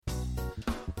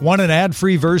Want an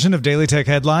ad-free version of Daily Tech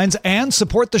Headlines and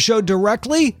support the show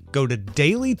directly? Go to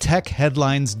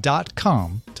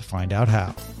dailytechheadlines.com to find out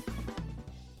how.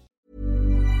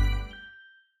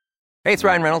 Hey, it's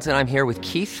Ryan Reynolds, and I'm here with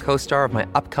Keith, co-star of my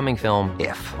upcoming film,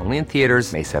 If, only in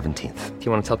theaters May 17th. Do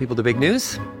you want to tell people the big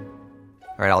news?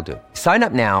 All right, I'll do it. Sign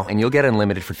up now and you'll get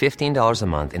unlimited for $15 a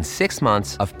month and 6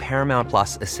 months of Paramount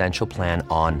Plus Essential Plan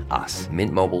on us.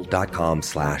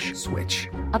 MintMobile.com/switch.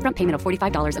 Upfront payment of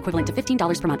 $45 equivalent to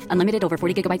 $15 per month. Unlimited over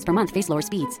 40 gigabytes per month. Face lower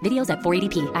speeds. Videos at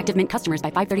 480p. Active Mint customers by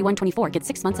 531.24 get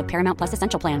 6 months of Paramount Plus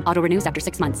Essential Plan. Auto renews after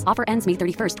 6 months. Offer ends May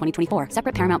 31st, 2024.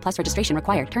 Separate Paramount Plus registration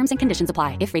required. Terms and conditions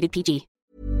apply if rated PG.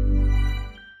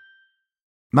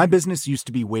 My business used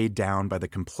to be weighed down by the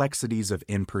complexities of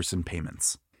in-person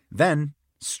payments. Then,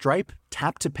 Stripe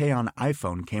Tap to Pay on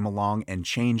iPhone came along and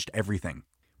changed everything.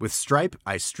 With Stripe,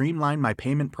 I streamlined my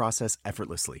payment process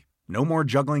effortlessly. No more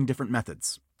juggling different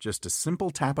methods. Just a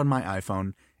simple tap on my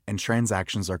iPhone and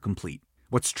transactions are complete.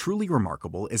 What's truly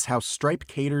remarkable is how Stripe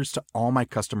caters to all my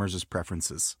customers'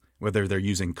 preferences. Whether they're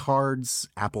using cards,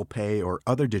 Apple Pay, or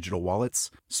other digital wallets,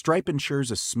 Stripe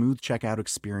ensures a smooth checkout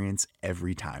experience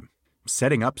every time.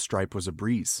 Setting up Stripe was a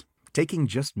breeze, taking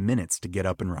just minutes to get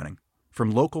up and running. From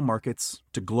local markets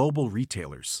to global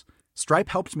retailers, Stripe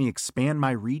helped me expand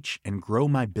my reach and grow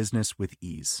my business with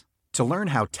ease. To learn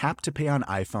how Tap to Pay on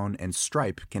iPhone and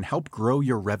Stripe can help grow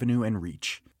your revenue and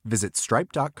reach, visit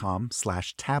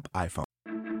stripe.com/tapiphone.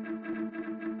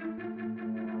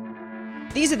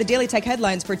 These are the Daily Tech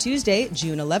headlines for Tuesday,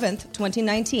 June 11th,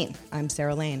 2019. I'm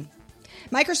Sarah Lane.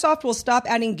 Microsoft will stop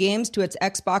adding games to its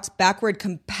Xbox backward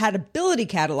compatibility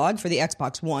catalog for the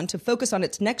Xbox One to focus on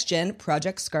its next-gen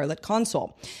Project Scarlet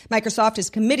console. Microsoft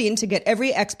is committing to get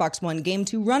every Xbox One game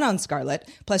to run on Scarlet,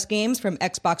 plus games from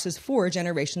Xbox's 4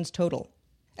 generations total.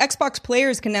 Xbox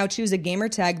players can now choose a gamer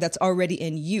tag that's already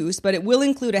in use, but it will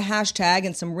include a hashtag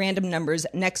and some random numbers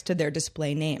next to their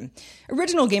display name.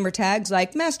 Original gamer tags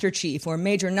like Master Chief or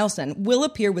Major Nelson will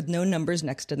appear with no numbers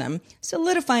next to them,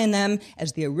 solidifying them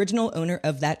as the original owner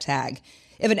of that tag.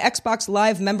 If an Xbox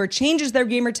Live member changes their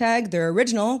gamer tag, their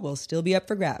original will still be up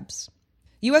for grabs.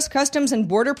 U.S. Customs and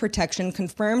Border Protection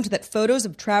confirmed that photos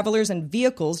of travelers and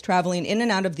vehicles traveling in and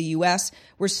out of the U.S.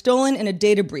 were stolen in a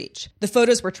data breach. The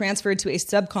photos were transferred to a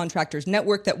subcontractor's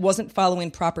network that wasn't following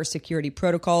proper security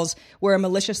protocols, where a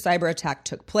malicious cyber attack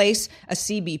took place, a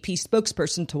CBP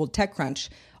spokesperson told TechCrunch,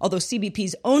 although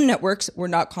CBP's own networks were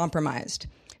not compromised.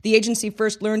 The agency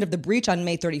first learned of the breach on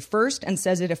May 31st and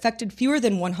says it affected fewer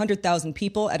than 100,000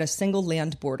 people at a single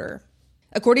land border.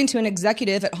 According to an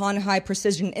executive at Hon Hai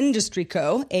Precision Industry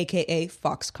Co., aka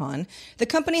Foxconn, the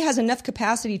company has enough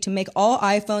capacity to make all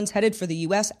iPhones headed for the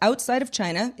U.S. outside of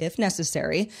China, if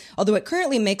necessary, although it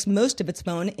currently makes most of its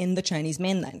phone in the Chinese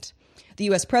mainland. The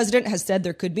U.S. president has said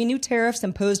there could be new tariffs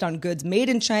imposed on goods made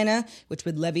in China, which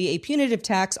would levy a punitive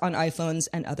tax on iPhones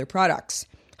and other products.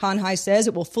 Hon Hai says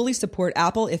it will fully support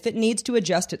Apple if it needs to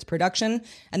adjust its production,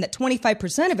 and that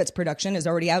 25% of its production is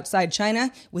already outside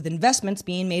China, with investments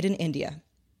being made in India.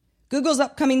 Google's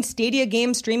upcoming Stadia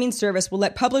game streaming service will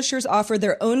let publishers offer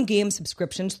their own game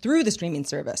subscriptions through the streaming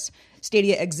service.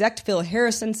 Stadia exec Phil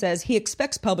Harrison says he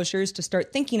expects publishers to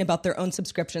start thinking about their own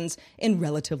subscriptions in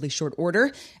relatively short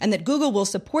order, and that Google will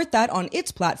support that on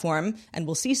its platform, and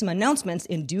we'll see some announcements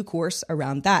in due course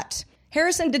around that.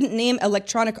 Harrison didn't name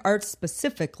Electronic Arts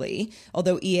specifically,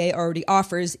 although EA already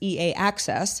offers EA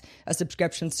Access, a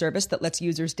subscription service that lets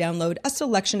users download a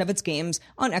selection of its games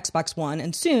on Xbox One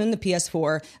and soon the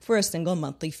PS4 for a single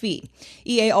monthly fee.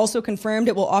 EA also confirmed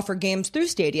it will offer games through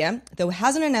Stadia, though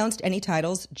hasn't announced any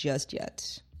titles just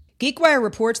yet. GeekWire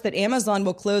reports that Amazon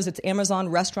will close its Amazon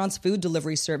Restaurants food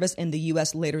delivery service in the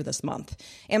U.S. later this month.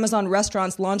 Amazon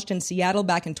Restaurants launched in Seattle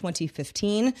back in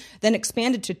 2015, then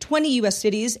expanded to 20 U.S.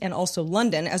 cities and also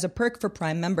London as a perk for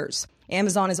Prime members.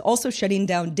 Amazon is also shutting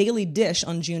down Daily Dish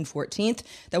on June 14th.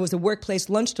 That was a workplace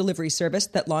lunch delivery service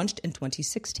that launched in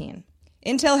 2016.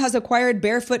 Intel has acquired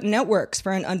Barefoot Networks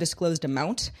for an undisclosed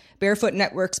amount. Barefoot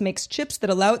Networks makes chips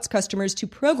that allow its customers to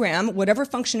program whatever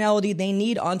functionality they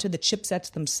need onto the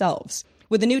chipsets themselves.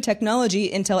 With the new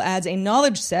technology, Intel adds a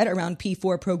knowledge set around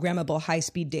P4 programmable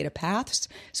high-speed data paths,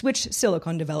 switch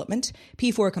silicon development,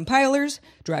 P4 compilers,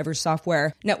 driver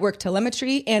software, network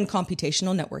telemetry, and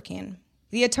computational networking.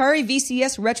 The Atari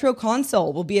VCS Retro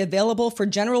Console will be available for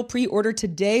general pre-order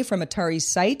today from Atari's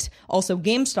site, also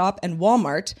GameStop and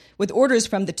Walmart, with orders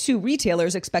from the two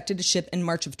retailers expected to ship in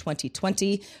March of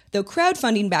 2020, though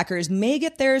crowdfunding backers may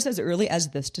get theirs as early as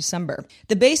this December.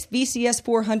 The base VCS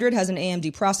 400 has an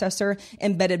AMD processor,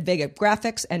 embedded Vega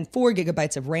graphics, and 4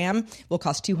 gigabytes of RAM, will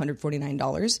cost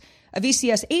 $249. A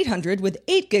VCS 800 with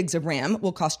 8 gigs of RAM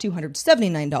will cost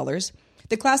 $279.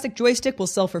 The classic joystick will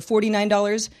sell for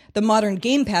 $49, the modern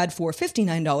gamepad for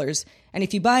 $59, and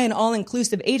if you buy an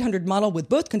all-inclusive 800 model with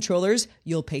both controllers,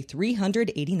 you'll pay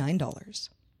 $389.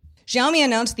 Xiaomi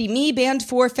announced the Mi Band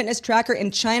 4 fitness tracker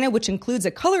in China, which includes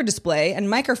a color display and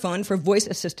microphone for voice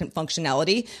assistant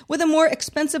functionality, with a more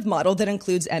expensive model that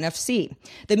includes NFC.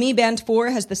 The Mi Band 4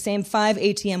 has the same 5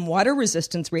 ATM water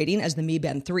resistance rating as the Mi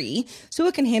Band 3, so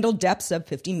it can handle depths of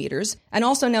 50 meters, and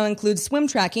also now includes swim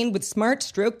tracking with smart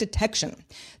stroke detection.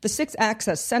 The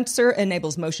 6-axis sensor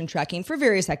enables motion tracking for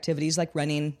various activities like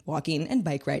running, walking, and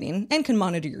bike riding, and can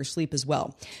monitor your sleep as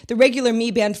well. The regular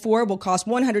Mi Band 4 will cost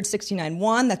 169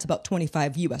 yuan, that's about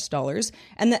 $25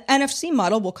 and the NFC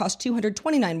model will cost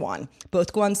 229 yuan.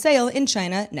 Both go on sale in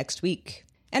China next week.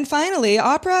 And finally,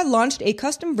 Opera launched a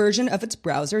custom version of its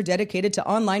browser dedicated to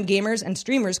online gamers and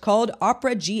streamers called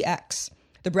Opera GX.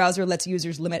 The browser lets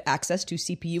users limit access to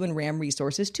CPU and RAM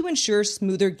resources to ensure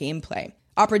smoother gameplay.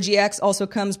 Opera GX also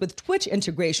comes with Twitch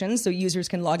integration, so users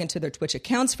can log into their Twitch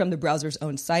accounts from the browser's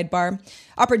own sidebar.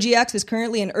 Opera GX is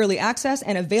currently in early access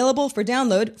and available for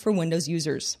download for Windows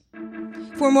users.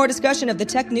 For more discussion of the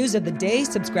tech news of the day,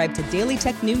 subscribe to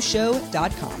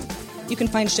dailytechnewsshow.com. You can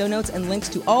find show notes and links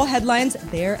to all headlines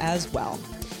there as well.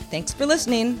 Thanks for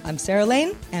listening. I'm Sarah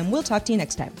Lane, and we'll talk to you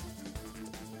next time.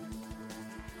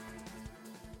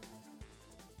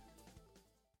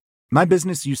 My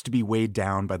business used to be weighed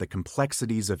down by the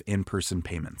complexities of in-person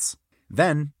payments.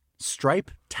 Then,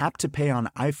 Stripe Tap to Pay on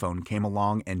iPhone came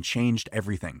along and changed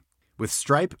everything. With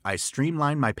Stripe, I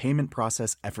streamlined my payment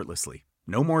process effortlessly.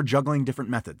 No more juggling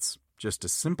different methods. Just a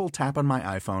simple tap on my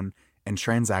iPhone and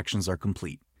transactions are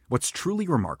complete. What's truly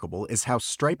remarkable is how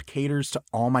Stripe caters to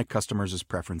all my customers'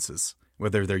 preferences.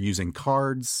 Whether they're using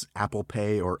cards, Apple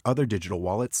Pay, or other digital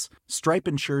wallets, Stripe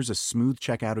ensures a smooth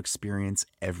checkout experience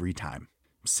every time.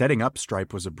 Setting up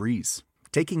Stripe was a breeze,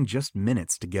 taking just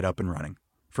minutes to get up and running.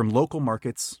 From local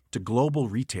markets to global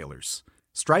retailers,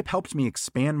 Stripe helped me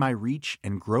expand my reach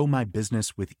and grow my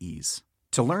business with ease.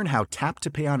 To learn how Tap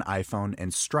to Pay on iPhone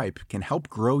and Stripe can help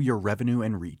grow your revenue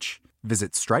and reach,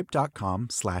 visit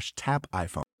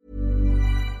stripe.com/tapiphone.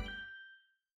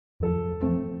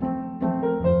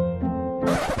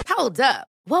 Hold up.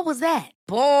 What was that?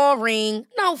 Boring.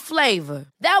 No flavor.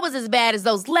 That was as bad as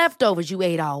those leftovers you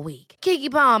ate all week.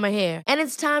 Keke Palmer here, and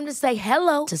it's time to say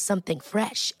hello to something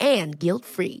fresh and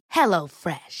guilt-free. Hello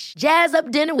Fresh. Jazz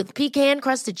up dinner with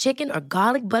pecan-crusted chicken or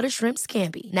garlic butter shrimp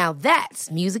scampi. Now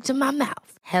that's music to my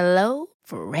mouth. Hello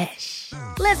Fresh.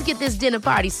 Let's get this dinner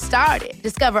party started.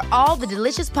 Discover all the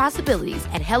delicious possibilities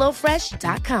at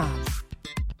HelloFresh.com.